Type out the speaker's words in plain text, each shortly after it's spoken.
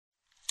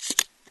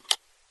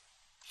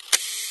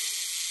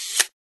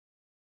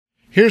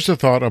Here's a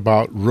thought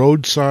about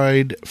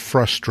roadside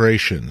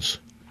frustrations.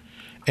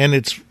 And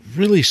it's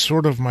really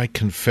sort of my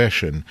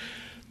confession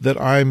that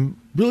I'm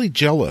really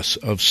jealous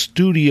of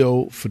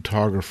studio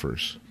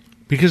photographers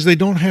because they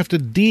don't have to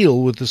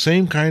deal with the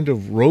same kind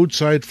of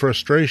roadside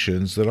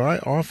frustrations that I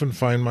often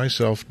find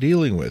myself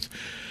dealing with.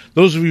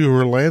 Those of you who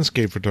are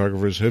landscape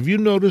photographers, have you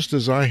noticed,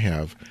 as I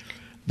have,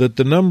 that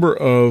the number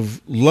of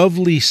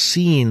lovely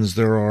scenes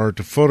there are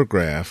to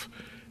photograph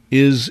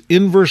is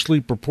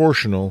inversely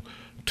proportional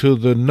to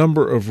the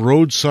number of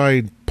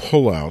roadside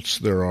pullouts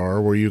there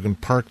are where you can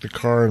park the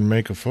car and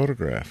make a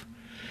photograph?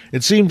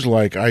 It seems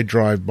like I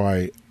drive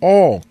by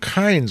all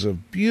kinds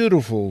of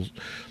beautiful,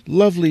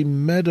 lovely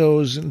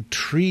meadows and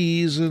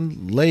trees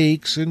and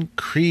lakes and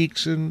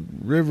creeks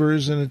and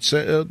rivers, and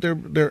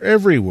they're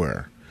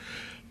everywhere.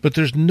 But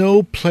there's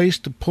no place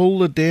to pull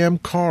the damn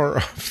car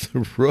off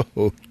the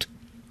road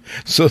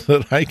so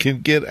that I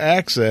can get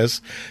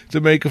access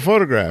to make a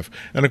photograph.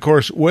 And, of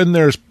course, when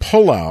there's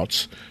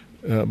pullouts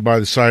by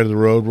the side of the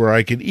road where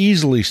I can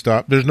easily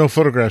stop, there's no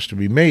photographs to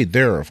be made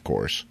there, of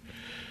course.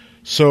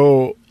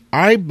 So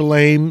I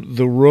blame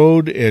the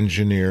road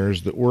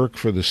engineers that work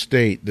for the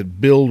state, that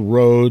build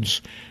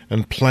roads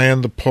and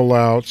plan the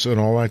pullouts and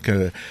all that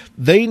kind of.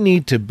 They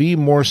need to be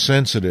more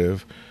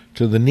sensitive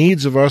to the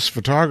needs of us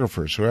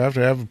photographers who have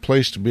to have a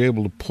place to be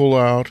able to pull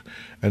out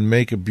and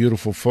make a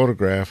beautiful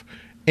photograph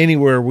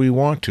anywhere we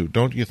want to.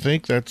 Don't you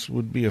think that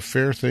would be a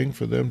fair thing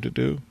for them to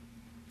do?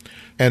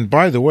 And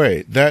by the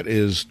way, that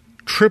is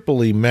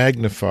triply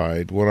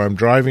magnified when I'm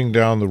driving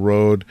down the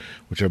road,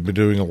 which I've been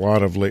doing a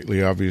lot of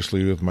lately,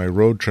 obviously, with my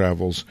road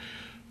travels,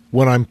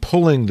 when I'm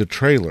pulling the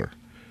trailer,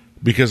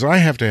 because I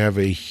have to have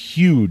a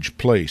huge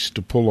place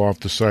to pull off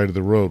the side of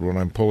the road when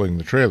I'm pulling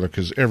the trailer,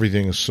 because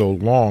everything is so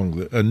long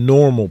that a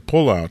normal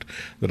pullout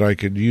that I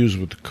could use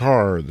with the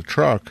car or the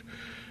truck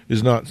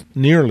is not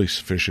nearly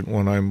sufficient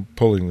when I'm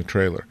pulling the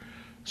trailer.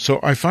 So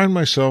I find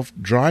myself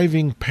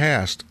driving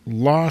past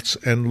lots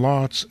and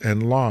lots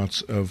and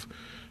lots of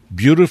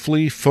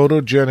beautifully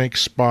photogenic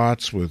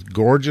spots with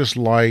gorgeous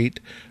light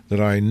that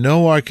I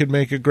know I could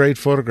make a great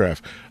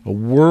photograph. A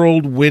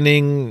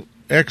world-winning,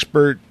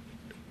 expert,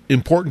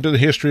 important to the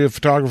history of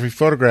photography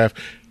photograph,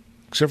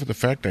 except for the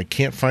fact I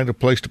can't find a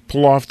place to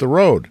pull off the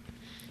road.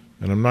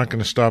 And I'm not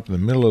going to stop in the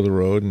middle of the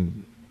road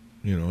and,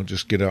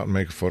 just get out and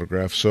make a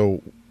photograph.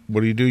 So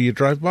what do? You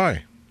drive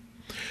by.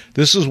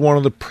 This is one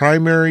of the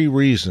primary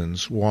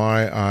reasons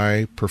why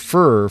I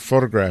prefer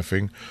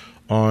photographing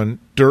on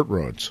dirt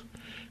roads.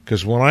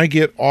 Because when I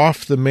get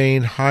off the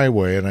main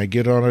highway and I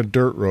get on a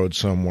dirt road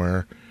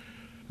somewhere,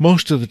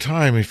 most of the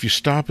time, if you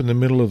stop in the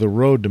middle of the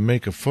road to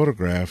make a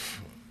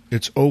photograph,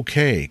 it's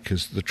okay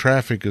because the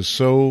traffic is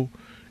so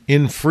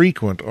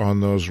infrequent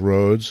on those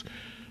roads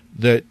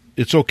that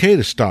it's okay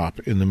to stop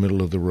in the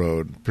middle of the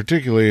road,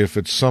 particularly if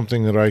it's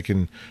something that I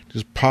can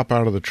just pop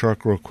out of the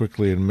truck real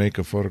quickly and make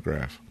a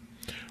photograph.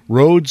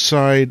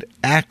 Roadside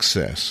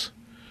access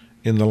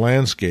in the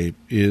landscape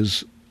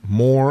is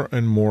more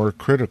and more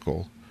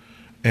critical,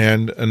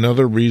 and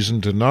another reason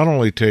to not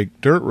only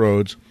take dirt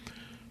roads,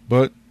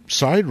 but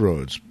side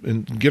roads,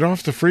 and get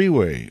off the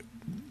freeway.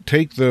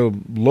 Take the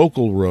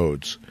local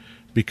roads,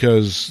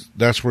 because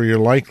that's where you're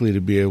likely to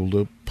be able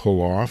to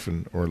pull off,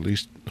 or at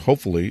least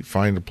hopefully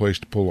find a place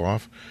to pull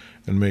off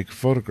and make a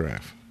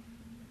photograph.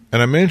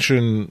 And I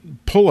mention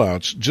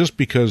pullouts just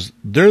because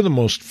they're the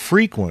most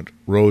frequent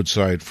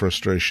roadside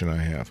frustration I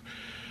have.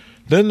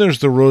 Then there's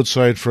the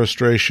roadside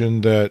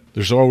frustration that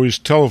there's always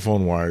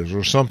telephone wires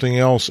or something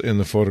else in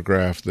the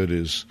photograph that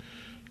is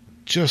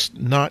just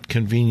not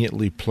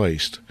conveniently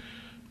placed.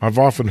 I've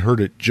often heard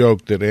it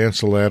joked that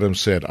Ansel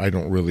Adams said, I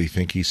don't really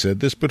think he said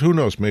this, but who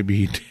knows, maybe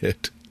he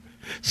did,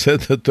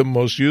 said that the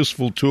most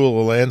useful tool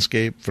a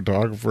landscape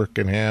photographer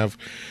can have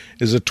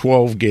is a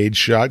 12-gauge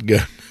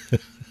shotgun.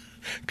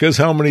 Because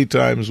how many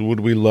times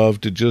would we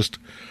love to just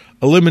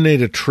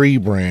eliminate a tree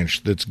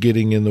branch that's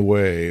getting in the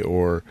way,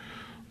 or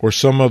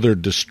some other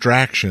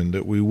distraction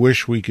that we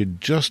wish we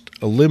could just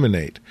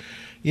eliminate?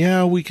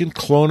 Yeah, we can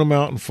clone them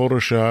out in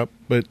Photoshop,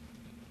 but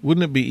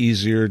wouldn't it be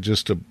easier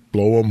just to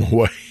blow them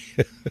away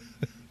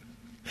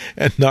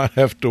and not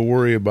have to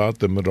worry about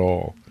them at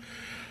all?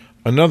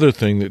 Another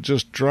thing that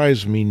just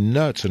drives me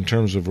nuts in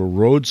terms of a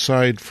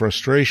roadside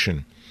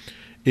frustration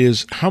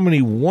is how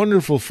many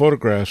wonderful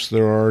photographs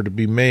there are to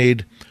be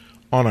made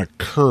on a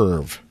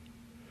curve,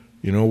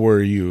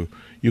 where you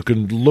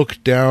can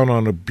look down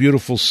on a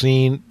beautiful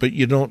scene, but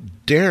you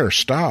don't dare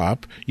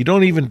stop. You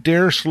don't even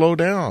dare slow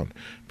down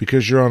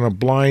because you're on a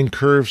blind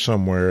curve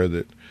somewhere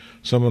that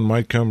someone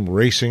might come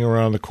racing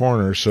around the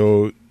corner,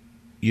 so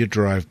you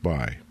drive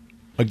by.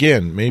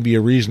 Again, maybe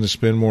a reason to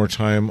spend more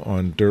time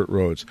on dirt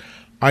roads.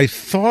 I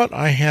thought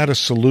I had a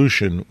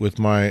solution with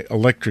my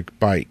electric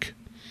bike.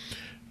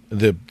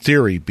 The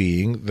theory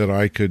being that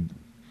I could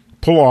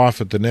pull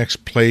off at the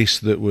next place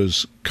that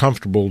was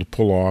comfortable to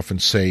pull off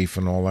and safe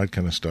and all that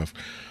kind of stuff.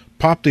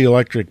 Pop the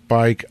electric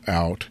bike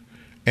out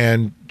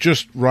and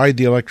just ride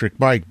the electric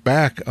bike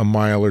back a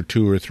mile or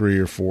 2 or 3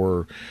 or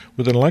 4.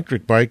 With an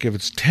electric bike, if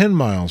it's 10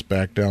 miles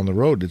back down the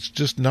road, it's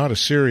just not a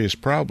serious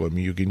problem.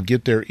 You can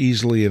get there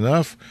easily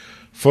enough,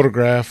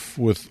 photograph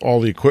with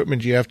all the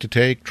equipment you have to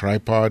take,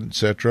 tripod,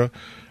 etc.,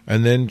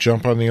 and then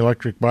jump on the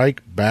electric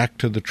bike back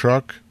to the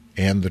truck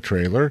and the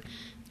trailer,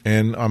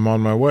 and I'm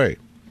on my way.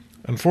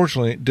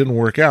 Unfortunately, it didn't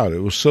work out. It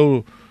was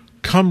so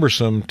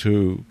cumbersome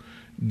to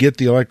get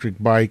the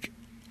electric bike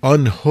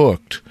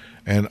unhooked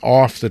and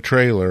off the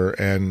trailer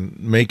and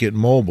make it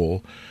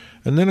mobile.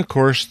 And then, of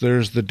course,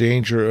 there's the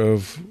danger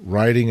of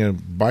riding a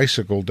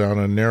bicycle down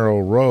a narrow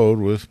road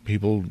with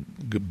people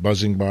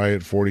buzzing by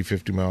at 40,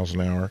 50 miles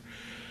an hour.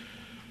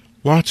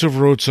 Lots of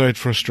roadside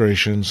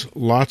frustrations,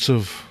 lots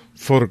of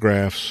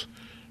photographs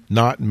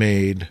not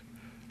made,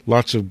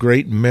 lots of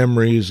great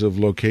memories of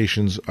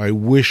locations I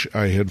wish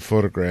I had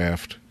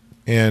photographed,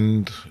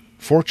 and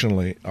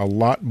fortunately, a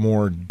lot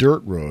more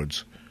dirt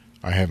roads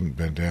I haven't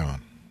been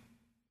down.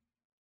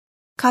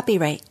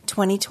 Copyright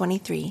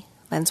 2023,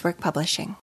 Lenswork Publishing.